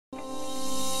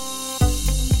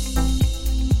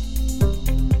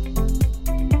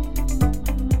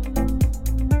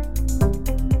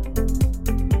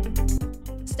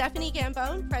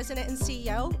Gambone, President and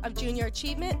CEO of Junior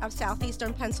Achievement of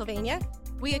Southeastern Pennsylvania.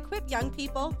 We equip young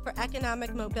people for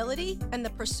economic mobility and the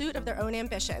pursuit of their own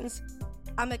ambitions.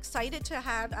 I'm excited to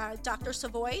have Dr.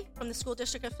 Savoy from the School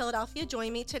District of Philadelphia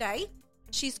join me today.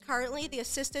 She's currently the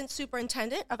Assistant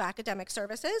Superintendent of Academic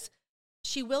Services.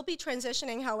 She will be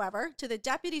transitioning, however, to the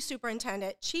Deputy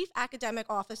Superintendent, Chief Academic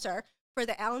Officer for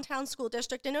the Allentown School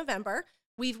District in November.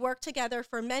 We've worked together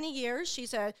for many years.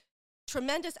 She's a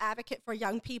tremendous advocate for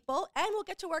young people, and we'll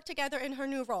get to work together in her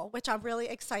new role, which I'm really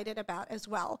excited about as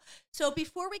well. So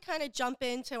before we kind of jump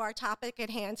into our topic at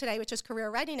hand today, which is career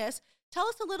readiness, tell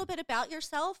us a little bit about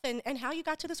yourself and how you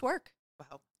got to this work.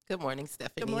 Wow. Good morning,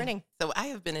 Stephanie. Good morning. So I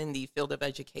have been in the field of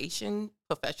education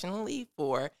professionally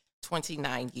for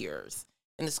 29 years.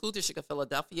 In the School District of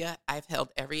Philadelphia, I've held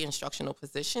every instructional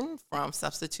position from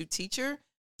substitute teacher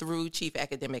through chief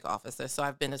academic officer. So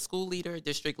I've been a school leader,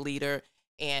 district leader,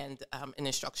 and an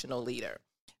instructional leader.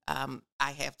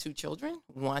 I have two children.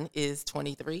 One is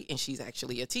 23, and she's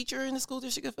actually a teacher in the School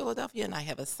District of Philadelphia. And I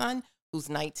have a son who's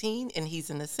 19, and he's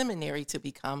in the seminary to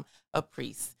become a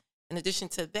priest. In addition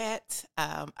to that,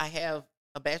 I have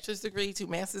a bachelor's degree, 2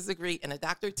 master's degree, and a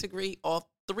doctorate degree. All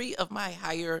 3 of my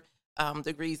higher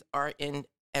degrees are in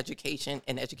education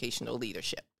and educational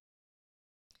leadership.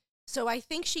 So I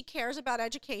think she cares about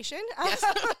education, Yes.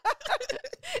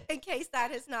 in case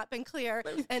that has not been clear.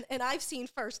 And I've seen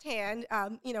firsthand,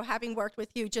 having worked with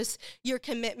you, just your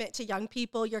commitment to young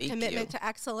people, your commitment to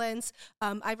excellence.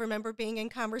 I remember being in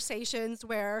conversations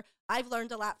where I've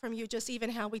learned a lot from you, just even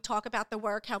how we talk about the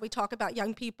work, how we talk about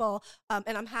young people.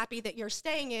 And I'm happy that you're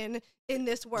staying in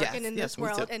this work and in this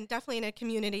world, and definitely in a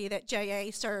community that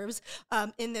JA serves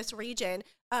in this region.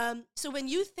 So when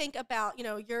you think about,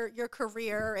 your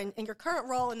career and your current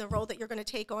role and the role that you're going to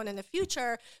take on in the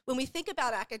future, when we think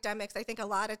about academics, I think a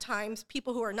lot of times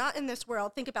people who are not in this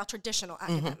world think about traditional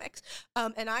academics.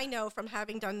 And I know from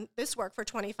having done this work for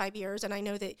 25 years, and I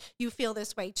know that you feel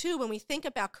this way too, when we think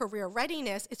about career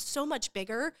readiness, it's so much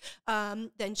bigger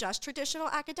than just traditional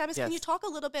academics. Yes. Can you talk a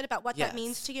little bit about what that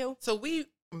means to you? So we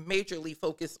majorly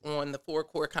focus on the 4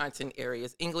 core content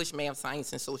areas: English, math,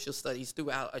 science, and social studies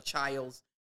throughout a child's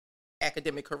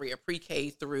academic career, pre-K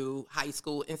through high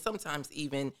school, and sometimes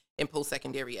even in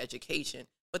post-secondary education.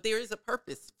 But there is a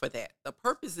purpose for that. The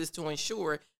purpose is to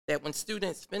ensure that when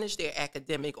students finish their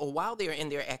academic, or while they're in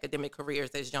their academic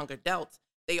careers as young adults,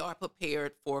 they are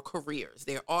prepared for careers.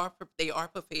 They are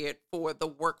prepared for the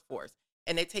workforce.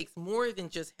 And it takes more than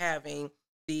just having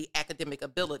the academic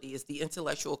ability. It's the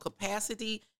intellectual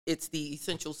capacity, it's the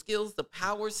essential skills, the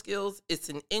power skills, it's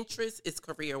an interest, it's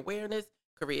career awareness,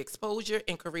 career exposure,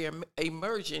 and career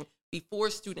immersion before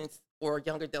students or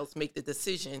young adults make the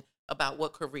decision about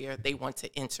what career they want to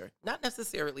enter. Not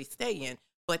necessarily stay in,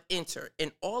 but enter.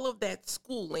 And all of that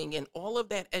schooling and all of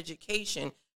that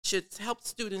education should help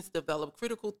students develop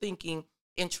critical thinking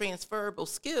and transferable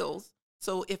skills.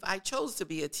 So if I chose to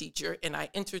be a teacher and I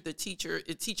entered the teacher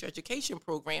education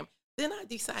program, then I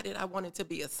decided I wanted to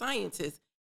be a scientist,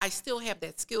 I still have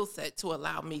that skill set to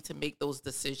allow me to make those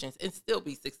decisions and still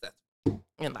be successful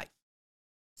in life.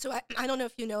 So I don't know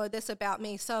if you know this about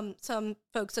me. Some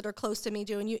folks that are close to me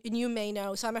do, and you may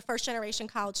know. So I'm a first-generation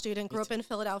college student, grew up in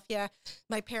Philadelphia.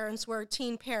 My parents were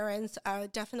teen parents,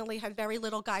 definitely had very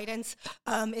little guidance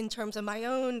in terms of my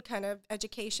own kind of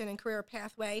education and career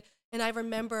pathway. And I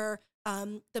remember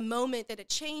the moment that it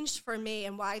changed for me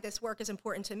and why this work is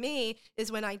important to me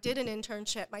is when I did an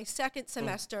internship my second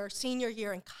semester, senior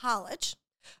year in college,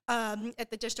 at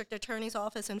the district attorney's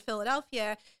office in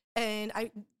Philadelphia. And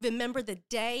I remember the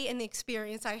day and the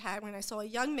experience I had when I saw a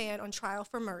young man on trial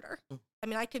for murder. I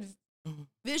mean, I could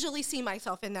visually see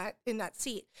myself in that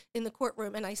seat in the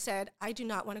courtroom. And I said, I do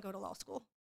not want to go to law school.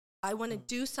 I want to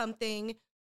do something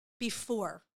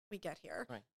before we get here.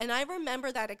 Right. And I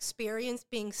remember that experience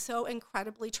being so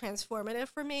incredibly transformative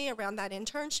for me around that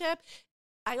internship.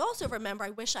 I also remember I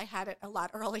wish I had it a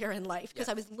lot earlier in life because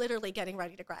I was literally getting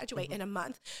ready to graduate in a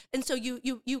month. And so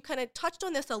you kind of touched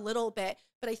on this a little bit,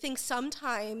 but I think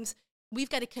sometimes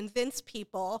we've got to convince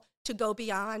people to go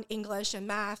beyond English and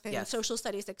math and social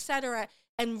studies, et cetera.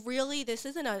 And really, this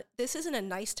isn't a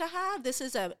nice to have. This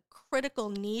is a critical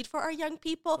need for our young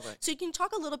people. Correct. So you can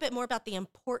talk a little bit more about the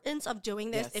importance of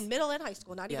doing this in middle and high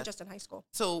school, not even just in high school.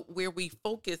 So where we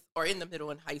focus are in the middle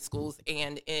and high schools,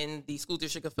 and in the School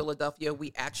District of Philadelphia,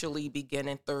 we actually begin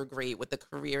in 3rd grade with the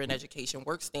career and education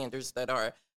work standards that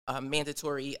are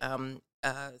mandatory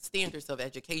standards of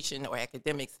education or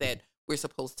academics that we're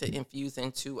supposed to infuse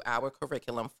into our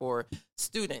curriculum for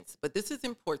students. But this is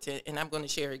important, and I'm going to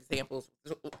share examples.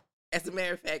 As a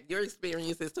matter of fact, your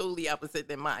experience is totally opposite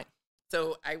than mine.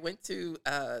 So I went to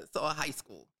Savoy High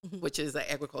School, Mhm. which is an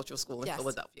agricultural school in Yes,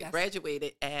 Philadelphia. yes.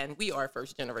 Graduated, and we are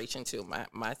first generation too,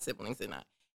 my siblings and I.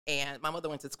 And my mother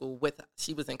went to school with us.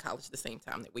 She was in college the same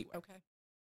time that we were. Okay.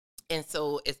 And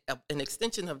so it's an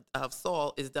extension of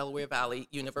Saul is Delaware Valley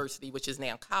University, which is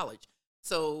now college.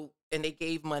 So, and they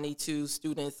gave money to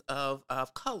students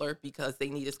of color because they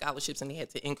needed scholarships and they had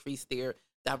to increase their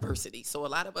diversity. So a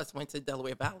lot of us went to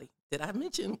Delaware Valley. Did I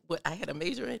mention what I had a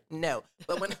major in? No.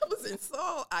 But when I was in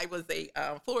Saul, I was a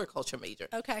floriculture major.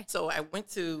 Okay. So I went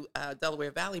to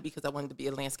Delaware Valley because I wanted to be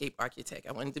a landscape architect.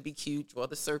 I wanted to be cute, draw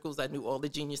the circles. I knew all the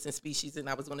genus and species, and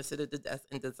I was going to sit at the desk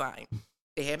and design.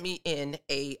 They had me in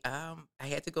I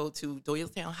had to go to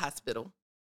Doylestown Hospital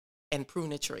and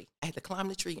prune a tree. I had to climb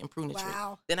the tree and prune a tree.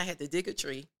 Wow. Then I had to dig a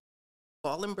tree,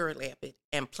 fall and burlap it,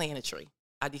 and plant a tree.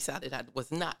 I decided I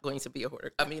was not going to be a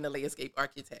landscape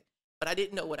architect, but I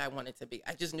didn't know what I wanted to be.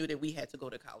 I just knew that we had to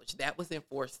go to college. That was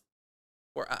enforced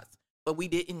for us, but we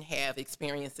didn't have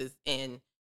experiences in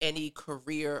any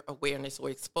career awareness or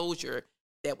exposure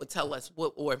that would tell us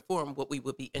what or inform what we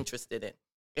would be interested in.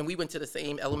 And we went to the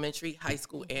same elementary, high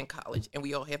school, and college, and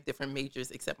we all have different majors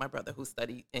except my brother who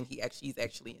studied, and he's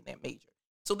actually in that major.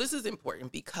 So this is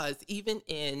important because even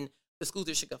in the school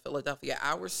district of Philadelphia,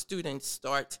 our students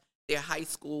start their high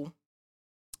school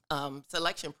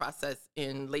selection process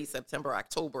in late September,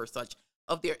 October, or such,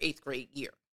 of their 8th grade year.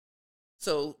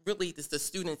 So really, this is the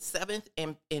student's 7th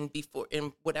and before,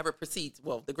 and whatever precedes,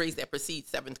 well, the grades that precede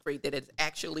 7th grade, that is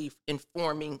actually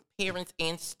informing parents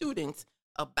and students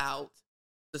about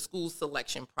the school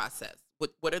selection process.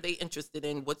 What are they interested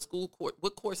in? What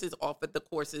courses offer the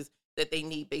courses that they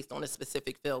need based on a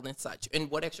specific field and such, and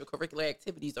what extracurricular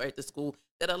activities are at the school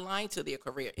that align to their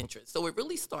career interests. So it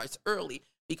really starts early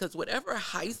because whatever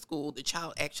high school the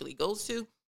child actually goes to,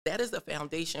 that is the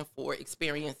foundation for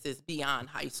experiences beyond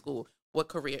high school. What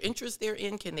career interests they're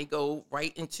in? Can they go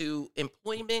right into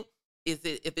employment? If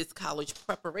it's college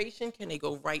preparation, can they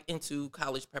go right into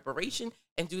college preparation?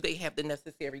 And do they have the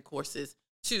necessary courses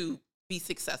to be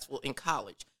successful in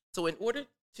college? So in order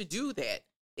to do that,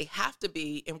 they have to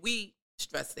be, and we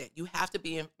stress that, you have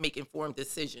to make informed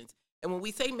decisions. And when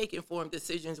we say make informed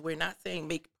decisions, we're not saying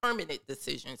make permanent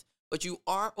decisions, but you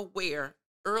are aware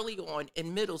early on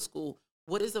in middle school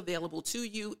what is available to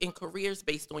you in careers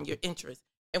based on your interests.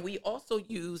 And we also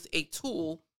use a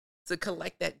tool to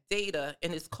collect that data,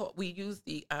 and it's called, we use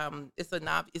it's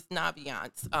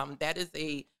Naviance. That is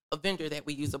a vendor that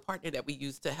we use, a partner that we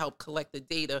use to help collect the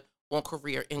data on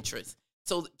career interests.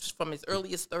 So from as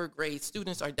early as 3rd grade,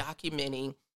 students are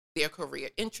documenting their career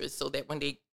interests so that when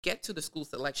they get to the school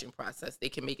selection process, they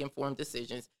can make informed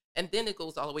decisions. And then it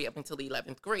goes all the way up until the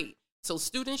 11th grade. So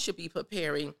students should be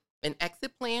preparing an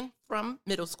exit plan from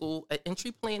middle school, an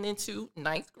entry plan into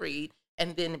 9th grade,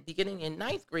 and then beginning in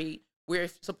 9th grade, we're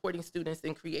supporting students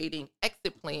in creating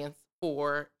exit plans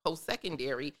for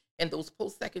post-secondary, and those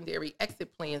post-secondary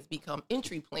exit plans become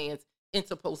entry plans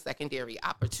into post-secondary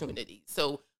opportunities.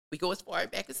 So we go as far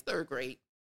back as 3rd grade,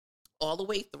 all the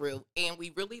way through, and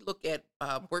we really look at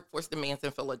workforce demands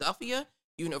in Philadelphia,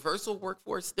 universal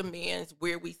workforce demands,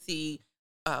 where we see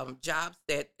jobs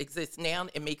that exist now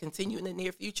and may continue in the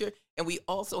near future. And we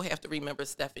also have to remember,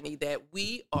 Stephanie, that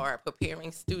we are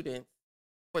preparing students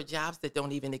for jobs that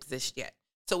don't even exist yet.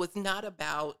 So it's not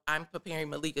about I'm preparing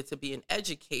Malika to be an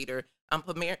educator. I'm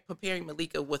preparing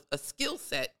Malika with a skill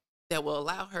set that will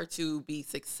allow her to be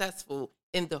successful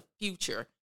in the future,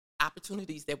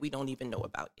 opportunities that we don't even know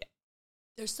about yet.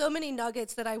 There's so many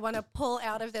nuggets that I want to pull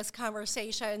out of this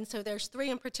conversation. So there's 3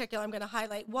 in particular I'm going to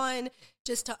highlight. One,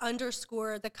 just to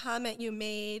underscore the comment you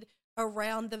made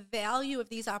around the value of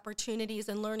these opportunities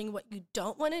and learning what you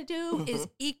don't want to do is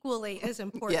equally as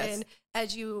important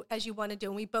as you want to do.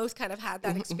 And we both kind of had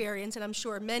that experience, and I'm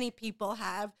sure many people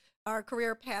have. Our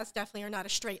career paths definitely are not a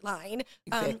straight line,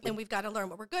 and we've got to learn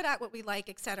what we're good at, what we like,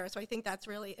 et cetera. So I think that's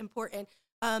really important.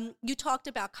 You talked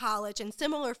about college, and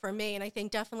similar for me, and I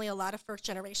think definitely a lot of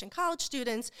first-generation college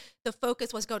students, the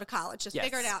focus was go to college, just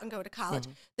figure it out and go to college.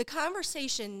 The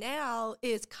conversation now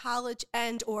is college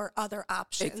and or other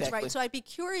options, right? So I'd be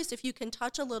curious if you can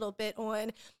touch a little bit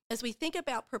on, as we think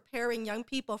about preparing young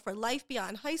people for life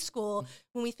beyond high school,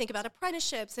 when we think about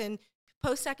apprenticeships and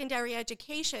post-secondary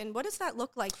education, what does that look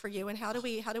like for you, and how do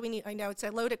we need, I know it's a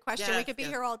loaded question, we could be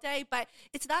here all day, but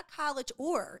it's not college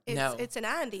or, it's an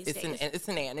and these days. It's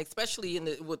an and, especially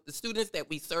with the students that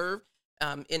we serve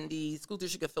in the school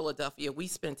district of Philadelphia. We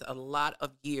spent a lot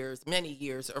of years, many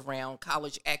years, around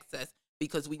college access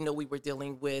because we know we were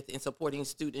dealing with and supporting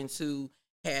students who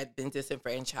had been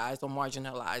disenfranchised or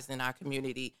marginalized in our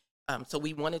community. So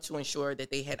we wanted to ensure that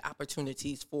they had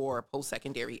opportunities for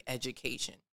post-secondary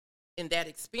education. in that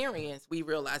experience, we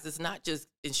realized it's not just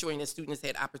ensuring that students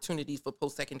had opportunities for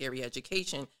post-secondary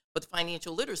education, but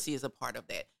financial literacy is a part of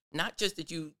that. Not just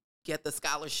that you get the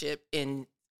scholarship in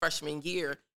freshman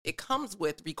year, it comes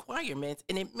with requirements,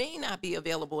 and it may not be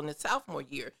available in the sophomore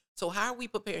year. So how are we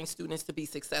preparing students to be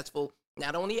successful,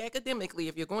 not only academically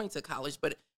if you're going to college,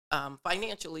 but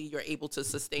financially you're able to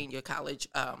sustain your college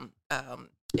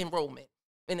enrollment.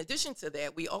 In addition to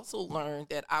that, we also learned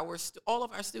that all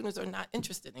of our students are not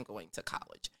interested in going to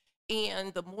college.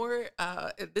 And the more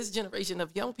this generation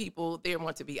of young people, they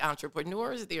want to be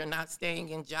entrepreneurs. They are not staying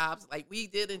in jobs like we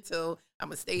did until I'm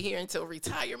going to stay here until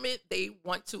retirement. They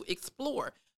want to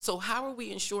explore. So how are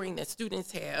we ensuring that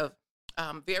students have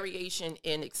variation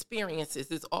in experiences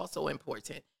is also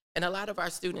important. And a lot of our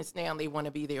students now, they want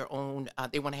to be their own,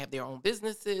 they want to have their own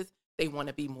businesses. They want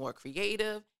to be more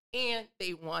creative, and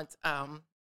they want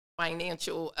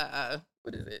financial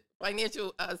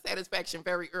satisfaction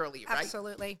very early, right?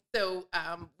 Absolutely. So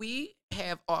we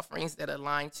have offerings that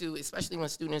align to, especially when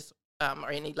students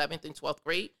are in 11th and 12th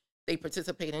grade, they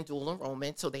participate in dual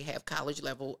enrollment, so they have college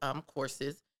level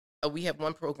courses. We have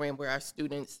one program where our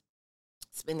students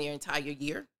spend their entire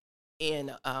year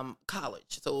in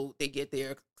college, so they get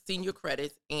their senior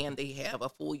credits and they have a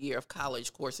full year of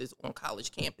college courses on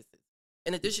college campuses.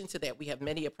 In addition to that, we have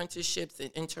many apprenticeships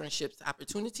and internships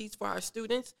opportunities for our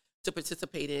students to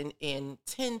participate in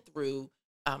 10 through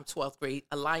 12th grade,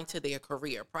 aligned to their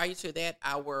career. Prior to that,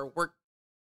 our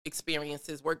work-based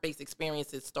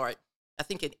experiences start, I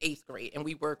think, in 8th grade, and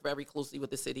we work very closely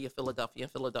with the city of Philadelphia,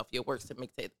 and Philadelphia works to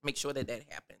make sure that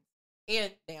happens.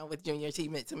 And now with junior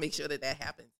achievement to make sure that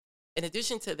happens. In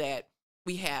addition to that,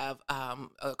 we have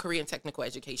career and technical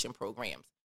education programs.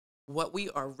 What we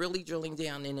are really drilling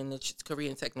down in the career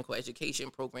and technical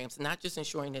education programs, not just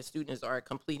ensuring that students are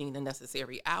completing the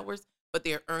necessary hours, but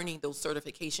they're earning those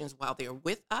certifications while they're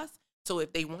with us. So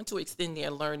if they want to extend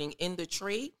their learning in the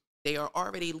trade, they are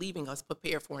already leaving us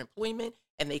prepared for employment,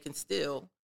 and they can still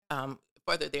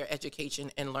further their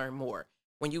education and learn more.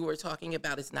 When you were talking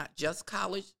about it's not just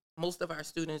college, most of our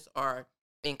students are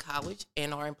in college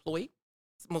and are employed.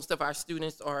 Most of our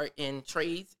students are in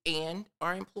trades and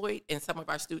are employed, and some of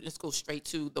our students go straight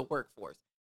to the workforce.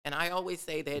 And I always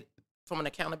say that from an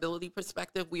accountability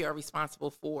perspective, we are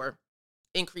responsible for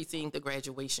increasing the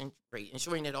graduation rate,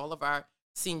 ensuring that all of our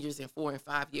seniors in 4- and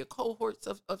 5-year cohorts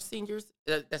of seniors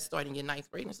that's starting in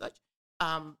 9th grade and such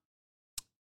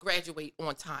graduate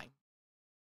on time.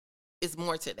 Is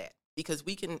more to that, because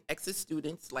we can exit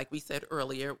students, like we said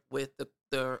earlier, with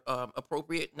the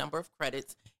appropriate number of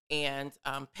credits and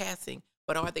passing,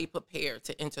 but are they prepared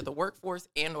to enter the workforce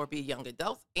and or be young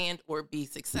adults and or be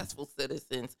successful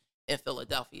citizens in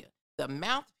Philadelphia? The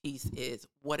mouthpiece is,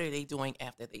 what are they doing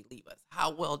after they leave us?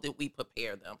 How well did we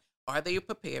prepare them? Are they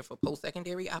prepared for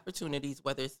post-secondary opportunities,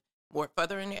 whether it's more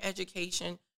further in their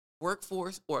education,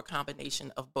 workforce, or a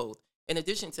combination of both? In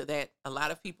addition to that, a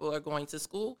lot of people are going to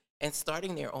school and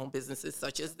starting their own businesses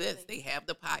such as this. They have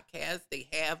the podcast, they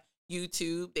have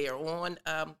YouTube, they are on,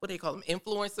 what do they call them,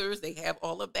 influencers, they have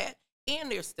all of that,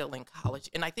 and they're still in college.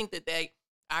 And I think that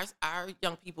our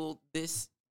young people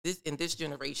in this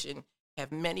generation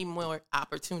have many more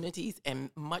opportunities and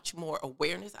much more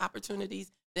awareness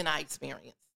opportunities than I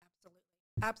experienced.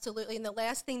 Absolutely. And the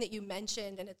last thing that you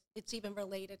mentioned, and it's even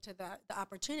related to the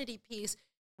opportunity piece,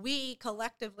 we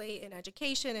collectively in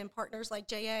education and partners like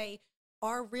JA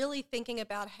are really thinking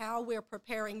about how we're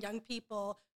preparing young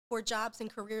people for jobs and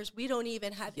careers we don't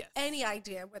even have any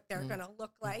idea what they're going to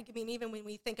look like. I mean, even when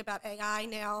we think about AI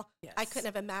now, I couldn't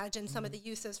have imagined some of the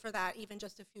uses for that even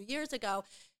just a few years ago.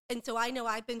 And so I know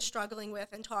I've been struggling with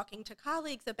and talking to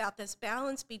colleagues about this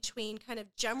balance between kind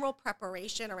of general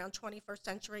preparation around 21st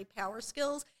century power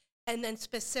skills and then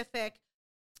specific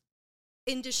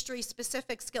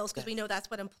industry-specific skills, because we know that's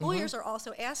what employers are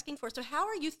also asking for. So how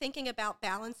are you thinking about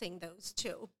balancing those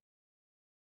two?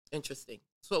 Interesting.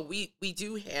 So we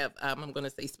do have, I'm going to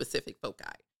say, specific foci.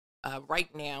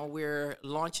 Right now we're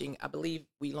launching, I believe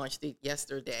we launched it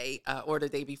yesterday or the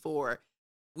day before.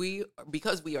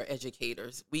 Because we are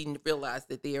educators, we realize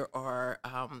that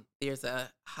there's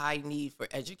a high need for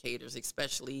educators,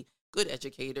 especially good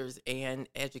educators and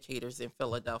educators in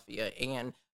Philadelphia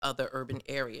and other urban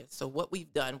areas. So what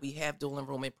we've done, we have dual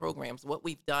enrollment programs. What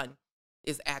we've done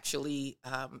is actually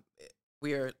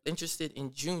we're interested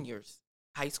in juniors,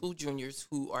 high school juniors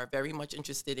who are very much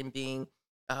interested in being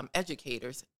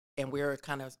educators, and we're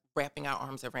kind of wrapping our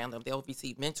arms around them. They'll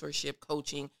receive mentorship,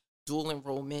 coaching, dual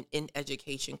enrollment in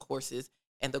education courses,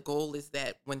 and the goal is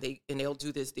that they'll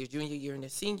do this their junior year and their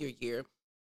senior year,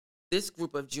 this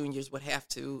group of juniors would have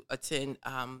to attend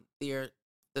their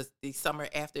the summer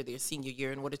after their senior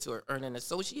year in order to earn an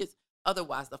associate's.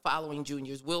 Otherwise, the following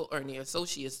juniors will earn their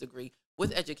associate's degree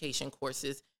with education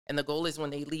courses. And the goal is when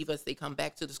they leave us, they come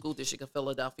back to the School District of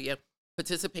Philadelphia,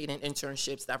 participate in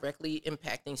internships directly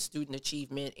impacting student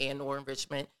achievement and or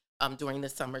enrichment during the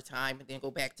summertime, and then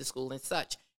go back to school and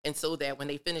such. And so that when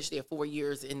they finish their 4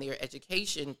 years in their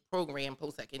education program,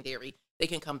 post-secondary, they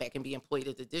can come back and be employed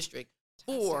at the district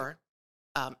for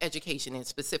education and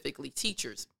specifically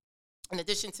teachers. In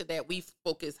addition to that, we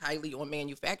focus highly on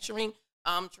manufacturing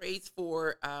trades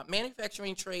for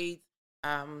manufacturing trades,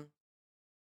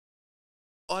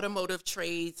 automotive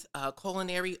trades,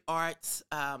 culinary arts,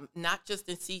 not just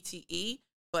in CTE,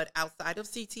 but outside of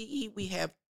CTE. We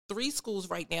have 3 schools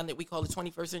right now that we call the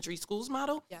 21st Century Schools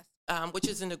Model, Yes. Which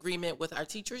is in agreement with our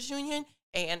teachers union,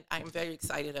 and I'm very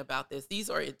excited about this.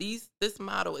 This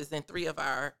model is in 3 of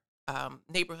our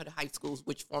neighborhood high schools,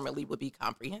 which formerly would be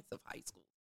comprehensive high schools.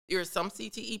 There is some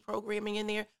CTE programming in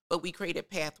there, but we created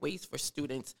pathways for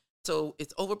students. So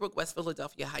it's Overbrook, West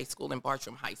Philadelphia High School, and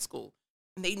Bartram High School.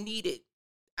 And they needed,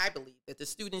 I believe, that the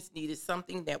students needed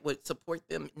something that would support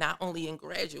them not only in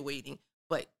graduating,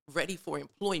 but ready for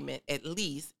employment at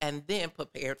least, and then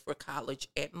prepared for college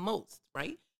at most,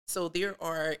 right? So there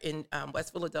are, in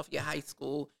West Philadelphia High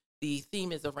School, the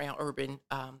theme is around urban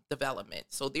development.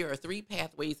 So there are 3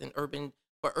 pathways in urban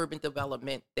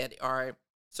development that are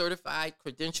certified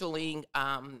credentialing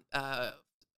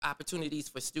opportunities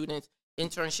for students,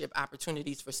 internship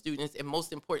opportunities for students, and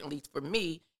most importantly for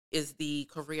me is the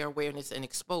career awareness and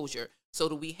exposure. So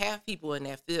do we have people in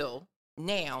that field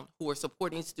now who are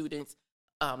supporting students,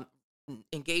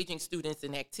 engaging students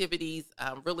in activities?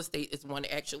 Real estate is one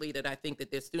actually that I think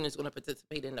that their students going to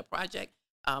participate in the project.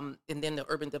 And then the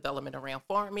urban development around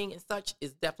farming and such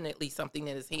is definitely something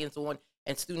that is hands-on,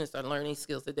 and students are learning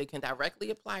skills that they can directly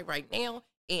apply right now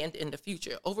and in the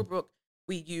future. Overbrook,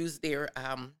 we use their,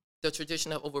 the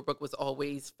tradition of Overbrook was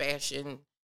always fashion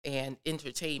and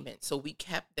entertainment. So we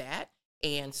kept that,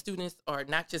 and students are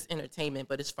not just entertainment,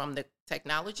 but it's from the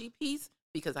technology piece,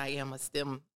 because I am a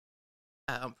STEM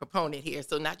proponent here.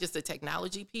 So not just the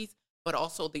technology piece, but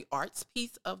also the arts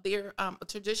piece of their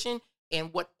tradition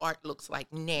and what art looks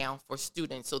like now for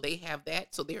students. So they have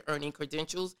that, so they're earning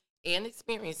credentials and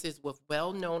experiences with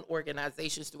well-known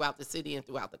organizations throughout the city and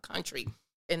throughout the country.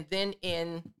 And then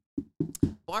in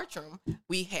Bartram,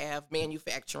 we have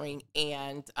manufacturing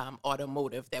and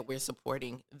automotive that we're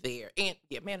supporting there, and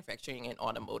manufacturing and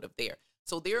automotive there.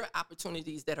 So there are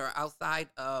opportunities that are outside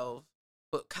of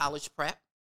college prep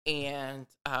and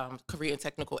career and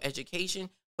technical education,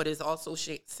 but it's also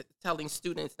telling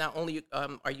students not only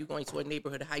are you going to a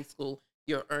neighborhood high school,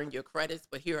 you'll earn your credits,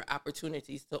 but here are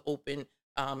opportunities to open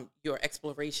your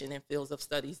exploration and fields of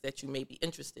studies that you may be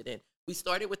interested in. We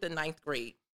started with the 9th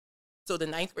grade. So the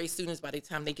 9th grade students, by the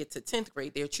time they get to 10th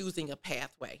grade, they're choosing a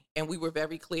pathway. And we were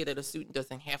very clear that a student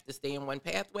doesn't have to stay in one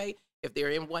pathway. If they're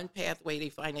in one pathway, they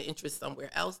find an interest somewhere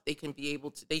else, they should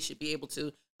be able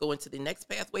to go into the next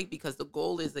pathway, because the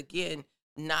goal is, again,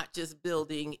 not just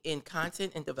building in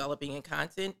content and developing in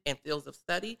content and fields of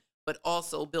study, but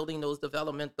also building those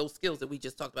skills that we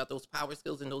just talked about, those power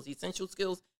skills and those essential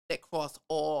skills that cross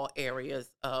all areas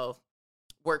of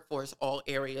workforce, all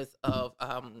areas of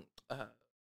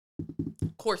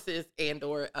courses and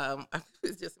or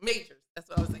it's just majors. That's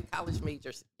what I was saying, college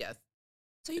majors. Yes.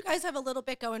 So you guys have a little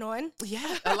bit going on.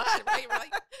 Yeah, a lot, right?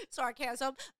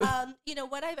 Sarcasm.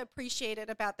 What I've appreciated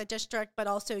about the district, but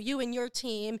also you and your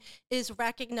team, is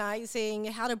recognizing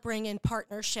how to bring in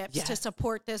partnerships to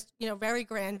support this, very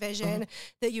grand vision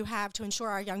that you have to ensure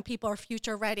our young people are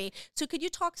future ready. So could you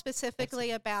talk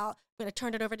specifically about, I'm going to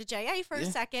turn it over to J.A. for a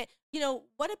second.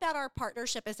 What about our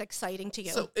partnership is exciting to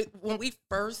you? So when we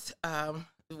first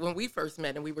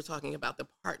met and we were talking about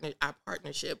our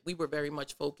partnership, we were very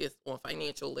much focused on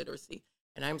financial literacy.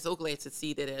 And I'm so glad to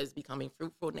see that it is becoming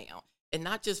fruitful now. And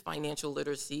not just financial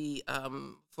literacy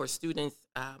for students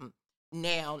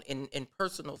now in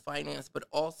personal finance, but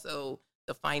also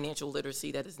the financial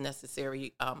literacy that is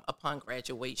necessary upon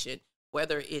graduation,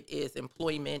 whether it is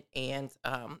employment and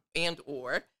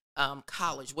or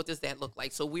college. What does that look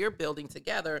like? So we're building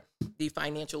together the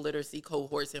financial literacy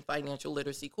cohorts and financial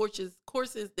literacy courses,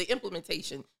 the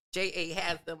implementation. JA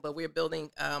has them, but we're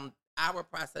building our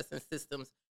process and systems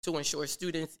to ensure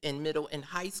students in middle and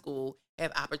high school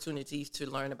have opportunities to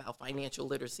learn about financial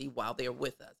literacy while they're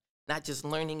with us. Not just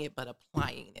learning it, but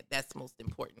applying it. That's most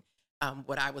important.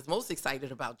 What I was most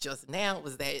excited about just now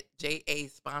was that JA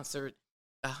sponsored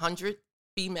 100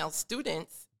 female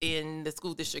students in the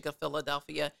School District of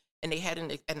Philadelphia, and they had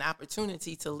an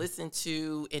opportunity to listen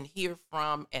to and hear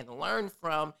from and learn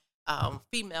from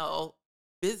female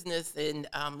business and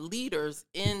leaders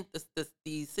in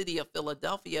the city of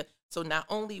Philadelphia. So not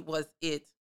only was it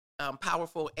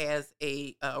powerful as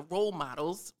a role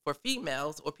models for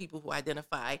females or people who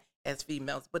identify as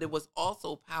females, but it was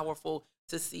also powerful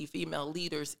to see female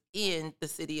leaders in the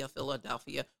city of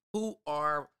Philadelphia who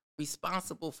are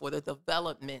responsible for the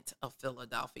development of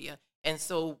Philadelphia. And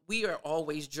so we are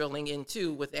always drilling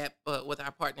into with that, with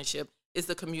our partnership, is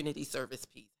the community service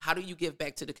piece. How do you give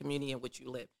back to the community in which you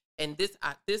live? And this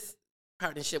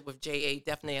partnership with JA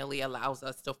definitely allows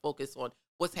us to focus on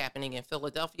what's happening in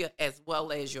Philadelphia as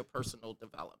well as your personal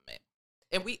development.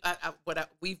 And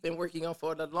we've been working on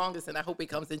for the longest, and I hope it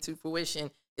comes into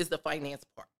fruition, is the finance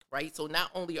part, right? So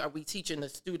not only are we teaching the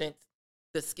students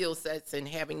the skill sets and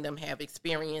having them have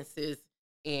experiences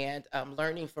and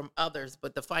learning from others,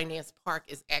 but the finance part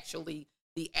is actually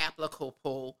the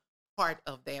applicable part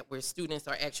of that, where students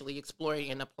are actually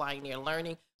exploring and applying their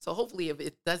learning. So hopefully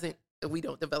if we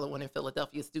don't develop one in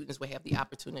Philadelphia, students will have the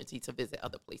opportunity to visit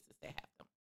other places that have them.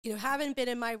 You know, having been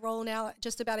in my role now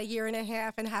just about a year and a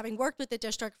half and having worked with the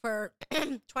district for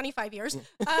 25 years,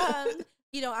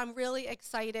 you know, I'm really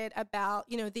excited about,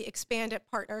 you know, the expanded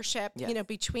partnership, Yes. you know,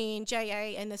 between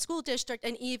JA and the school district,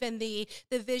 and even the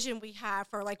vision we have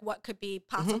for like what could be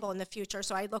possible in the future.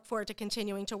 So I look forward to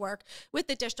continuing to work with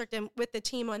the district and with the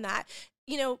team on that.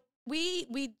 You know,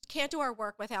 we can't do our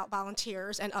work without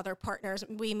volunteers and other partners,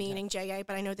 we meaning JA,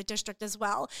 but I know the district as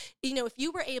well. You know, if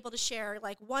you were able to share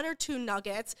like one or two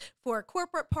nuggets for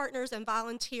corporate partners and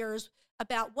volunteers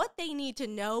about what they need to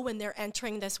know when they're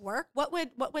entering this work, what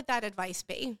would that advice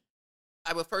be?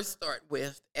 I would first start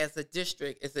with, as a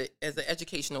district, as an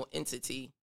educational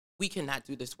entity, we cannot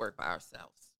do this work by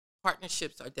ourselves.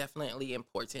 Partnerships are definitely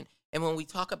important. And when we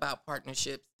talk about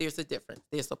partnerships, there's a difference.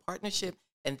 There's a partnership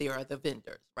and there are the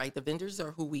vendors, right? The vendors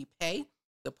are who we pay.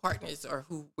 The partners are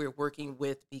who we're working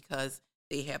with because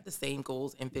they have the same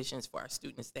goals and visions for our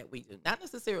students that we do. Not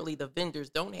necessarily the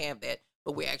vendors don't have that,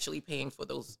 but we're actually paying for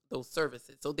those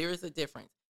services. So there is a difference.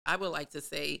 I would like to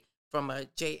say, from a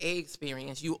JA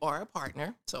experience, you are a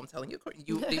partner. So I'm telling you,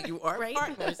 you are Right.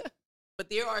 partners. But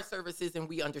there are services, and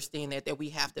we understand that we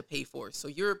have to pay for. So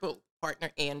you're both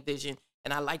partner and vision.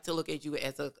 And I like to look at you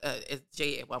as as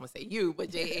JA. Well, I'm gonna say you,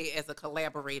 but JA as a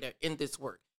collaborator in this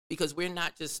work, because we're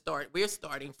not just we're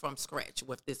starting from scratch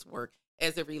with this work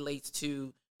as it relates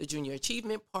to the junior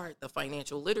achievement part, the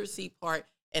financial literacy part,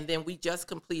 and then we just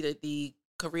completed the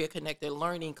career connected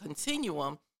learning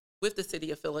continuum with the city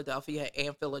of Philadelphia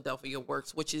and Philadelphia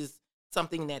Works, which is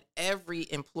something that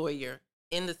every employer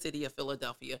in the city of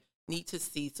Philadelphia need to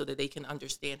see so that they can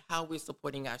understand how we're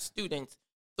supporting our students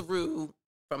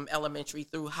from elementary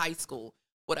through high school.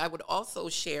 What I would also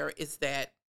share is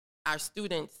that our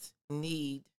students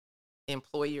need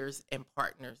employers and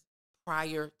partners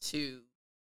prior to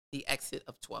the exit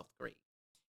of 12th grade.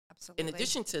 Absolutely. In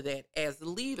addition to that, as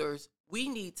leaders, we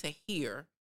need to hear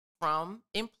from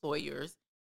employers,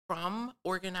 from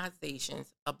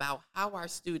organizations, about how our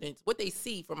students, what they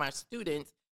see from our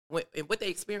students, and what they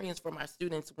experience from our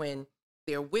students when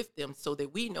they're with them, so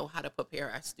that we know how to prepare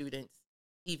our students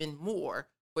even more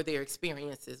for their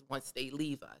experiences once they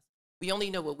leave us. We only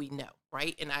know what we know,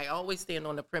 right? And I always stand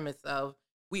on the premise of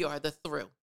we are the through.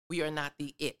 We are not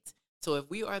the it. So if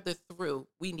we are the through,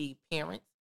 we need parents,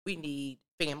 we need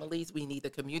families, we need the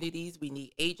communities, we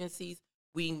need agencies,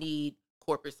 we need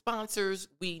corporate sponsors,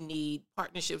 we need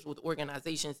partnerships with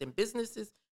organizations and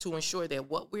businesses to ensure that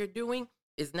what we're doing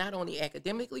is not only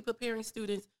academically preparing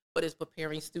students, but is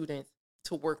preparing students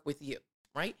to work with you,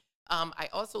 right? I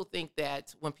also think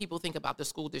that when people think about the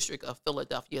school district of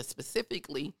Philadelphia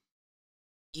specifically,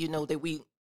 you know, that we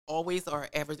always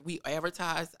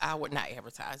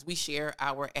we share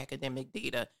our academic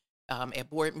data at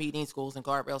board meetings, goals and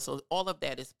guardrails. So all of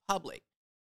that is public.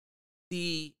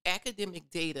 The academic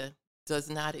data does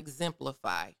not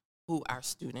exemplify who our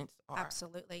students are.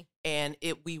 Absolutely. And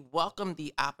we welcome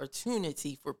the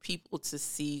opportunity for people to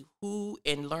see who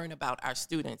and learn about our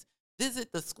students.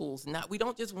 Visit the schools. We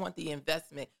don't just want the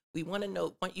investment. We want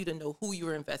you to know who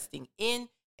you're investing in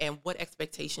and what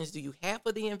expectations do you have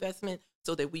for the investment,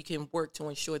 so that we can work to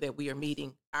ensure that we are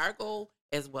meeting our goal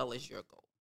as well as your goal.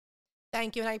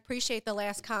 Thank you. And I appreciate the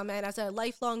last comment. As a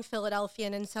lifelong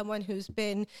Philadelphian and someone who's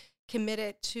been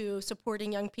committed to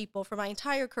supporting young people for my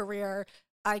entire career,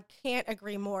 I can't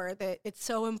agree more that it's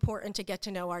so important to get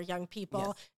to know our young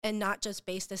people and not just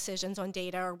base decisions on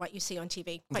data or what you see on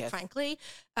TV, quite frankly.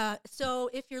 So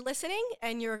if you're listening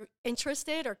and you're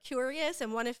interested or curious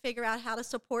and want to figure out how to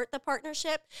support the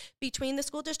partnership between the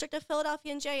School District of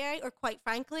Philadelphia and JA, or quite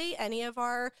frankly, any of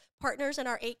our partners in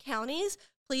our 8 counties,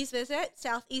 please visit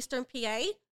Southeastern PA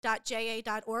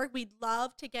readiness.ja.org. We'd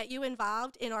love to get you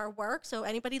involved in our work. So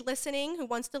anybody listening who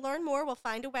wants to learn more, we'll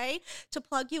find a way to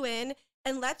plug you in.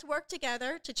 And let's work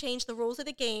together to change the rules of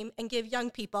the game and give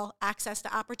young people access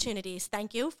to opportunities.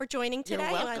 Thank you for joining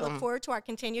today, and I look forward to our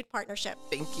continued partnership.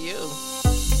 Thank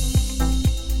you.